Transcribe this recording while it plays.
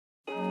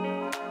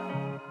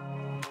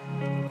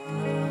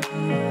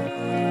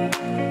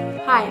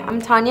Hi,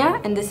 I'm Tanya,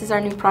 and this is our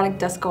new product,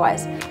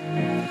 Deskowise.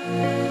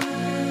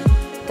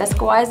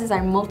 Deskowise is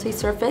our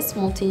multi-surface,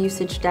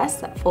 multi-usage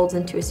desk that folds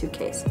into a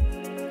suitcase.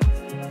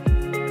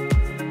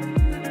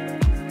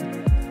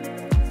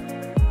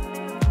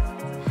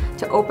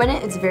 To open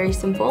it, it's very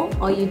simple.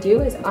 All you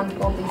do is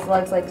unfold these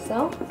legs like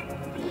so,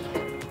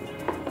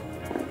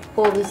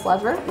 pull this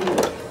lever,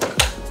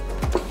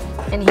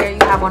 and here you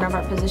have one of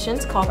our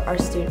positions called our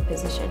student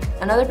position.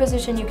 Another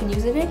position you can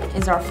use it in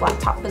is our flat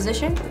top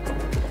position,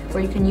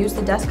 where you can use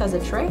the desk as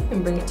a tray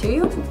and bring it to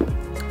you.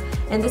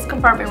 In this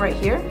compartment right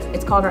here,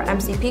 it's called our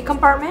MCP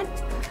compartment,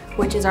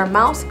 which is our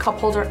mouse, cup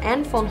holder,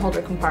 and phone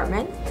holder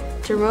compartment.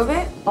 To remove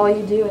it, all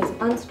you do is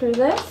unscrew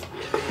this,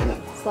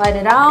 slide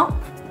it out,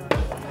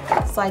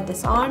 slide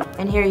this on,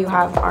 and here you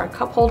have our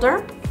cup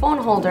holder, phone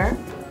holder,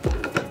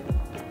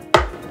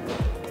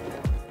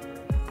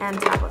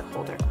 and tablet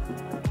holder.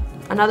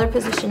 Another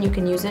position you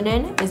can use it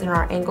in is in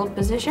our angled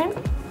position.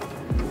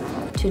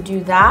 To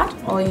do that,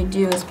 all you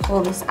do is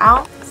pull this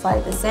out,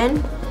 slide this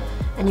in,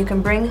 and you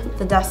can bring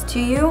the desk to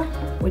you,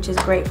 which is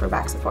great for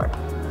back support,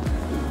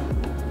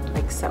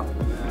 like so.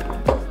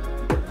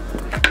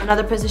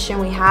 Another position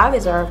we have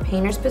is our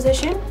painter's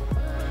position,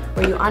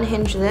 where you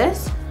unhinge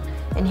this,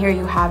 and here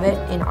you have it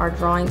in our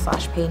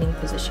drawing/painting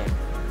position.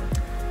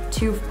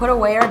 To put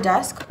away our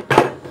desk,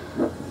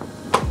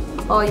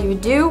 all you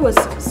would do was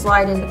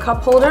slide in the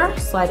cup holder,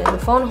 slide in the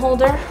phone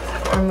holder,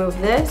 remove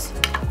this,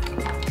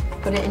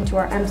 put it into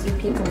our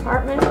MCP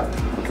compartment,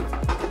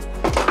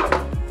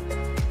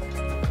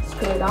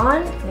 screw it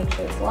on, make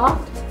sure it's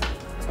locked,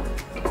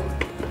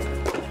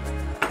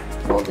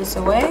 fold this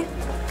away,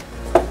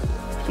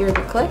 hear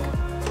the click,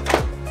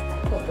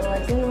 put the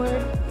legs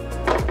inward,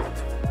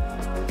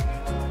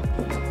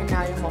 and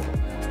now you're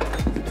mobile.